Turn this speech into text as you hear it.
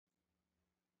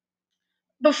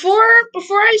Before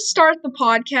I start the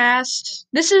podcast,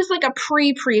 this is like a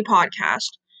pre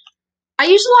podcast. I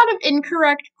use a lot of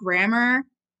incorrect grammar,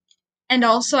 and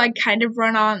also I kind of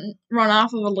run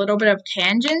off of a little bit of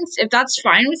tangents, if that's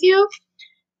fine with you.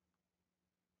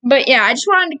 But yeah, I just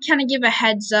wanted to kind of give a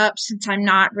heads up since I'm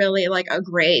not really like a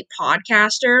great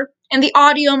podcaster. And the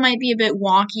audio might be a bit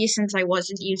wonky since I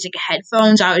wasn't using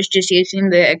headphones, I was just using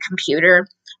the computer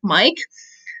mic.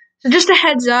 So just a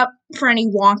heads up for any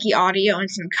wonky audio and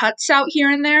some cuts out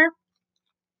here and there.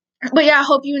 But yeah, I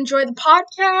hope you enjoy the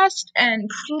podcast, and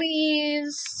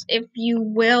please, if you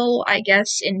will, I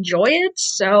guess, enjoy it.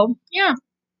 So, yeah.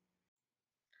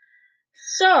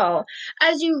 So,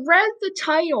 as you read the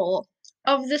title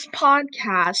of this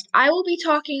podcast, I will be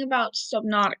talking about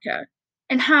Subnautica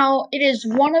and how it is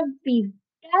one of the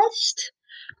best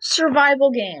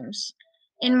survival games,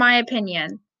 in my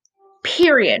opinion.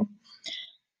 Period.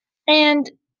 And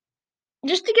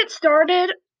just to get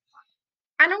started,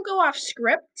 I don't go off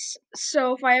scripts,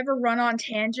 so if I ever run on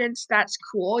tangents, that's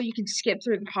cool. You can skip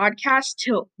through the podcast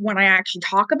to when I actually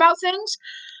talk about things.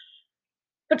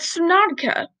 But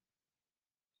Subnautica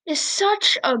is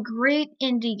such a great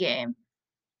indie game.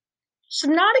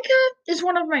 Subnautica is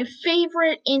one of my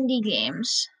favorite indie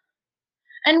games.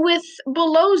 And with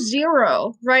Below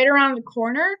Zero right around the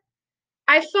corner,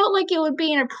 I felt like it would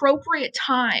be an appropriate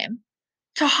time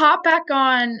to hop back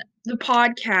on the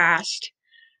podcast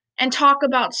and talk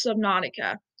about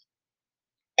Subnautica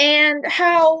and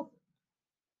how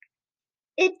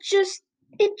it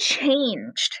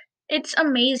changed. It's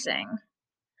amazing.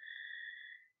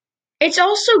 It's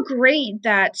also great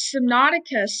that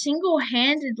Subnautica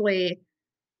single-handedly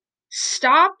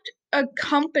stopped a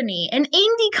company, an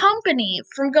indie company,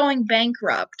 from going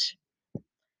bankrupt.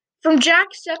 From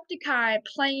Jacksepticeye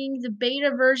playing the beta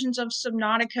versions of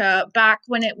Subnautica back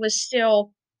when it was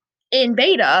still in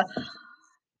beta,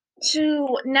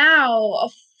 to now a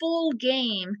full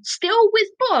game, still with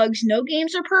bugs. No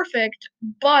games are perfect,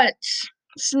 but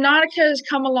Subnautica has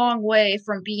come a long way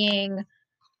from being,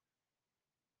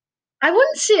 I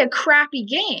wouldn't say a crappy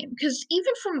game, because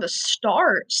even from the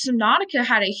start, Subnautica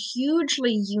had a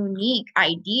hugely unique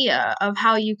idea of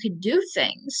how you could do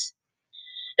things.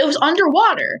 It was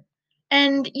underwater.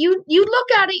 And you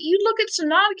look at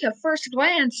Subnautica first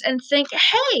glance and think,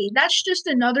 hey, that's just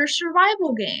another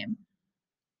survival game.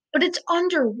 But it's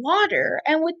underwater,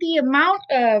 and with the amount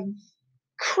of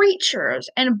creatures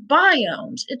and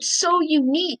biomes, it's so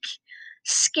unique,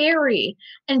 scary,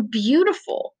 and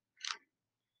beautiful.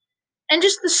 And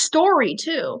just the story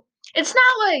too. It's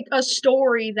not like a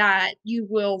story that you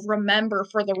will remember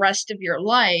for the rest of your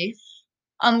life,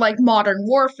 unlike Modern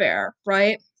Warfare,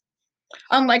 right?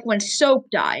 Unlike when Soap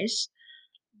dies.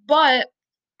 But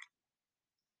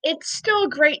it's still a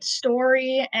great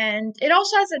story, and it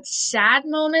also has its sad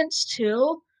moments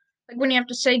too. Like when you have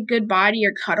to say goodbye to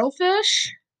your cuttlefish,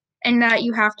 and that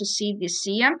you have to see the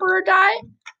Sea Emperor die.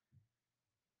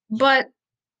 But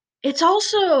it's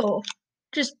also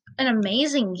just an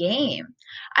amazing game.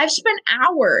 I've spent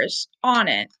hours on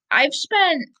it. I've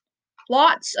spent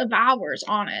lots of hours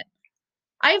on it.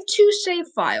 I have two save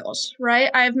files,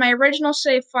 right? I have my original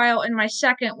save file and my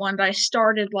second one that I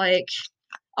started like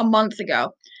a month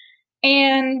ago.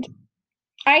 And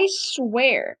I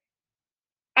swear,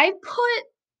 I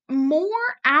put more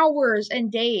hours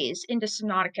and days into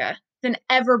Subnautica than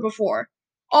ever before.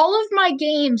 All of my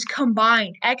games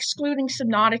combined, excluding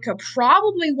Subnautica,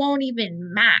 probably won't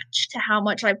even match to how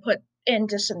much I put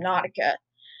into Subnautica.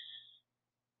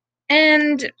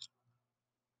 And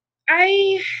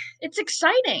it's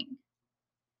exciting.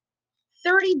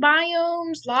 30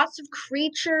 biomes, lots of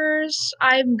creatures.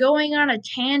 I'm going on a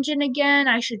tangent again.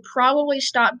 I should probably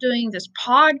stop doing this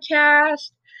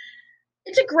podcast.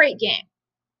 It's a great game.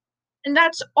 And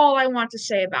that's all I want to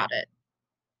say about it.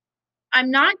 I'm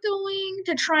not going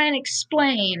to try and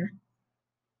explain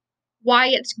why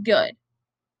it's good,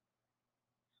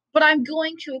 but I'm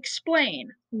going to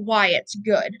explain why it's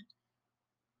good.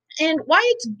 And why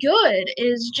it's good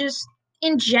is just,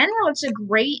 in general, it's a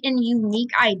great and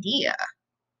unique idea.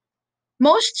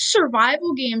 Most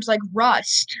survival games like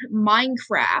Rust,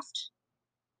 Minecraft,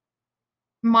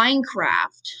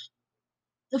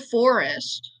 The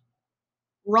Forest,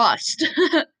 Rust.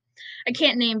 I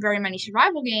can't name very many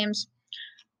survival games,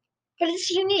 but it's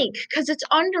unique because it's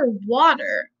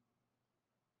underwater.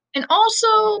 And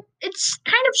also, it's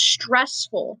kind of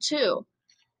stressful too,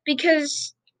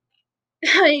 because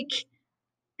like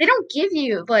they don't give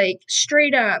you like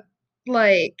straight up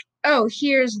like, oh,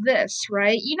 here's this,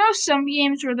 right? You know, some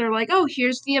games where they're like, oh,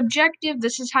 here's the objective,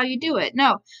 this is how you do it.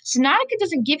 No, Subnautica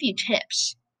doesn't give you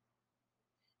tips.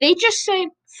 They just say,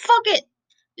 fuck it.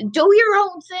 Do your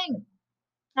own thing.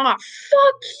 Ah,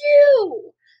 fuck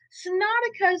you!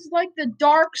 Subnautica is like the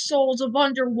Dark Souls of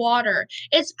underwater.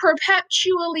 It's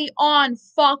perpetually on.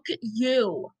 Fuck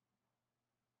you.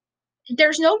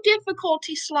 There's no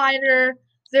difficulty slider.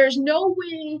 There's no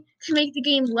way to make the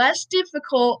game less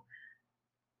difficult.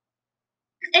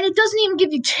 And it doesn't even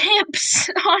give you tips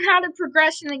on how to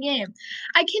progress in the game.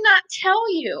 I cannot tell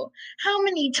you how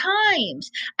many times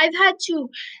I've had to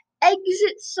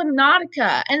exit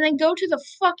Subnautica and then go to the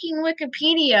fucking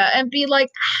Wikipedia and be like,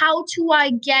 how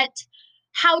to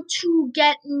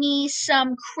get me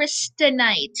some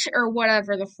crystalite or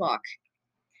whatever the fuck.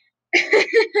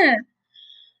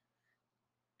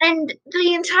 And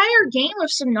the entire game of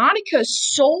Subnautica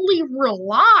solely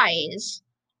relies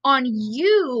on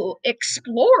you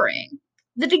exploring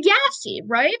the Degasi,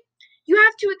 right? You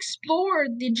have to explore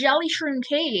the Jelly Shroom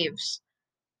Caves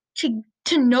to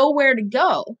know where to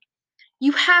go.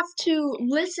 You have to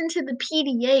listen to the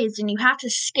PDAs and you have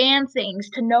to scan things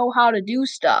to know how to do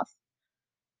stuff.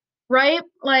 Right?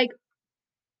 Like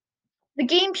the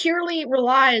game purely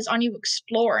relies on you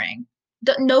exploring.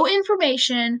 No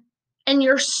information, and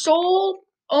your sole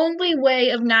only way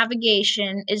of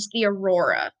navigation is the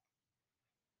Aurora.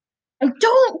 And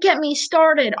don't get me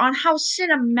started on how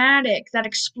cinematic that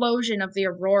explosion of the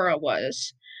Aurora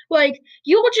was. Like,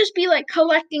 you will just be like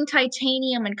collecting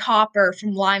titanium and copper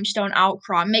from limestone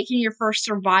outcrop, making your first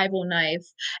survival knife,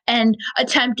 and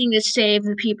attempting to save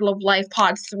the people of Life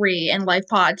Pod 3 and Life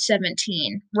Pod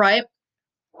 17, right?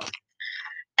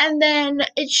 And then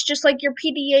it's just like your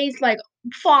PDA's like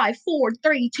 5, 4,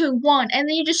 3, 2, 1, and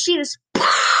then you just see this.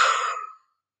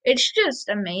 It's just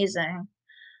amazing.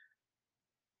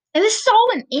 And this is all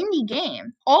an indie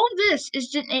game. All of this is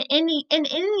just an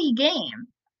indie game.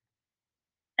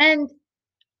 And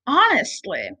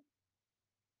honestly,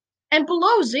 and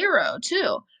Below Zero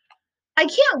too. I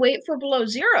can't wait for Below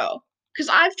Zero because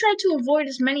I've tried to avoid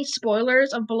as many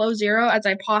spoilers of Below Zero as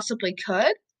I possibly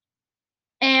could,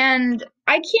 and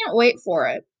I can't wait for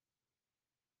it.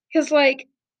 Because, like,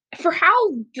 for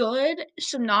how good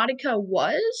Subnautica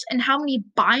was and how many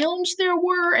biomes there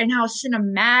were and how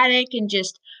cinematic and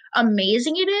just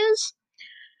amazing it is,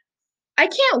 I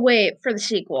can't wait for the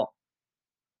sequel.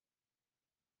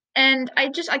 And I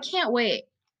can't wait.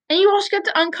 And you also get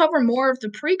to uncover more of the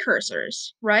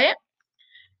precursors, right?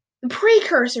 The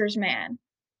precursors, man.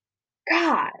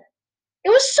 God. It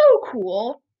was so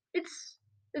cool. It's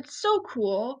it's so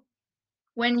cool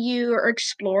when you are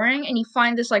exploring and you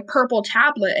find this like purple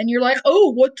tablet and you're like,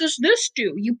 oh, what does this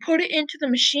do? You put it into the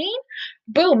machine,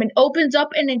 boom, it opens up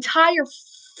an entire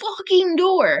fucking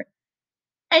door.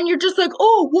 And you're just like,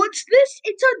 oh, what's this?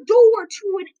 It's a door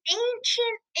to an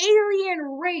ancient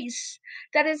alien race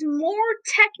that is more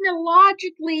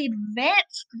technologically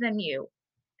advanced than you.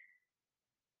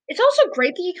 It's also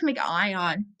great that you can make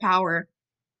ion power.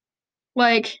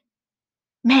 Like,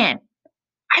 man,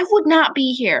 I would not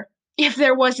be here if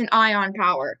there wasn't ion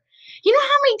power. You know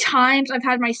how many times I've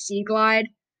had my Sea Glide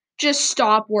just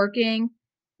stop working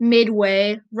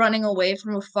midway, running away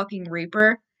from a fucking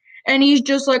Reaper? And he's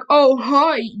just like, oh,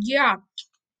 hi, yeah,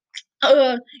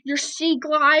 your Sea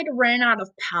Glide ran out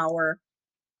of power.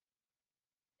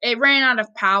 It ran out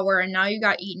of power, and now you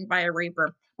got eaten by a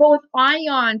Reaper. But with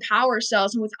ion power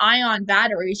cells and with ion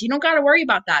batteries, you don't gotta worry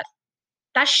about that.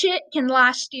 That shit can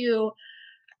last you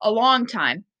a long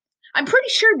time. I'm pretty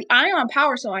sure the ion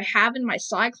power cell I have in my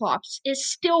Cyclops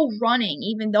is still running,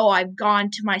 even though I've gone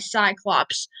to my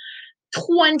Cyclops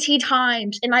 20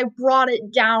 times and I brought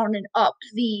it down and up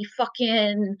the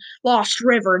fucking Lost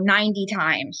River 90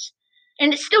 times.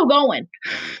 And it's still going.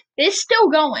 It's still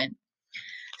going.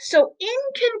 So,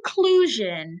 in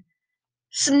conclusion,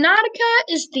 Subnautica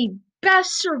is the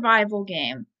best survival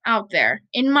game out there,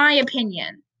 in my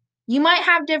opinion. You might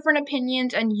have different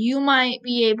opinions and you might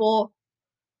be able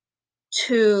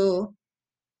to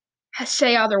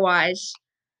say otherwise.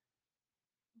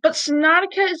 But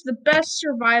Subnautica is the best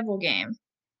survival game.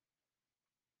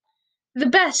 The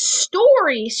best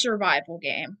story survival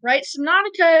game, right?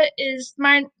 Subnautica is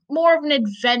more of an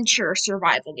adventure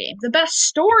survival game. The best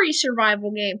story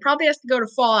survival game probably has to go to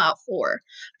Fallout 4.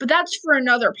 But that's for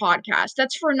another podcast.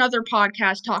 That's for another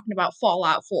podcast talking about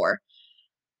Fallout 4.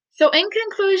 So in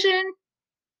conclusion,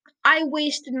 I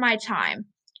wasted my time.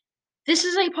 This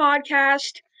is a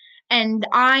podcast and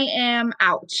I am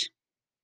out.